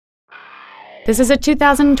This is a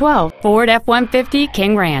 2012 Ford F-150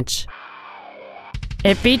 King Ranch.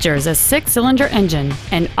 It features a 6-cylinder engine,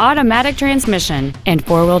 an automatic transmission, and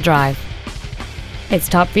 4-wheel drive. Its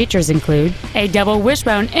top features include a double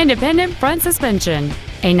wishbone independent front suspension,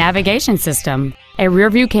 a navigation system, a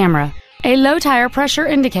rear-view camera, a low tire pressure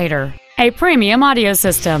indicator, a premium audio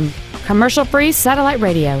system, commercial-free satellite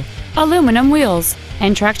radio, aluminum wheels,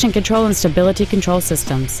 and traction control and stability control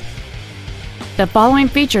systems. The following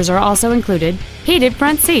features are also included: heated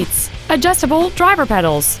front seats, adjustable driver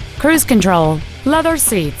pedals, cruise control, leather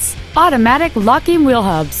seats, automatic locking wheel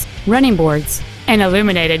hubs, running boards, an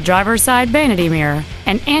illuminated driver's side vanity mirror,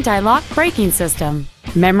 an anti-lock braking system,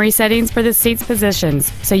 memory settings for the seat's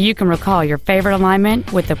positions so you can recall your favorite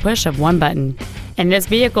alignment with the push of one button. And this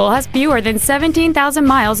vehicle has fewer than 17,000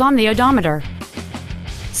 miles on the odometer.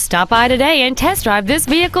 Stop by today and test drive this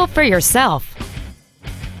vehicle for yourself.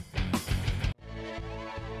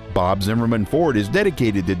 Bob Zimmerman Ford is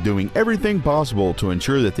dedicated to doing everything possible to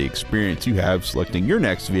ensure that the experience you have selecting your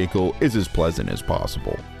next vehicle is as pleasant as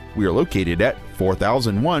possible. We are located at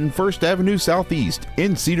 4001 First Avenue Southeast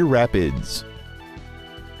in Cedar Rapids.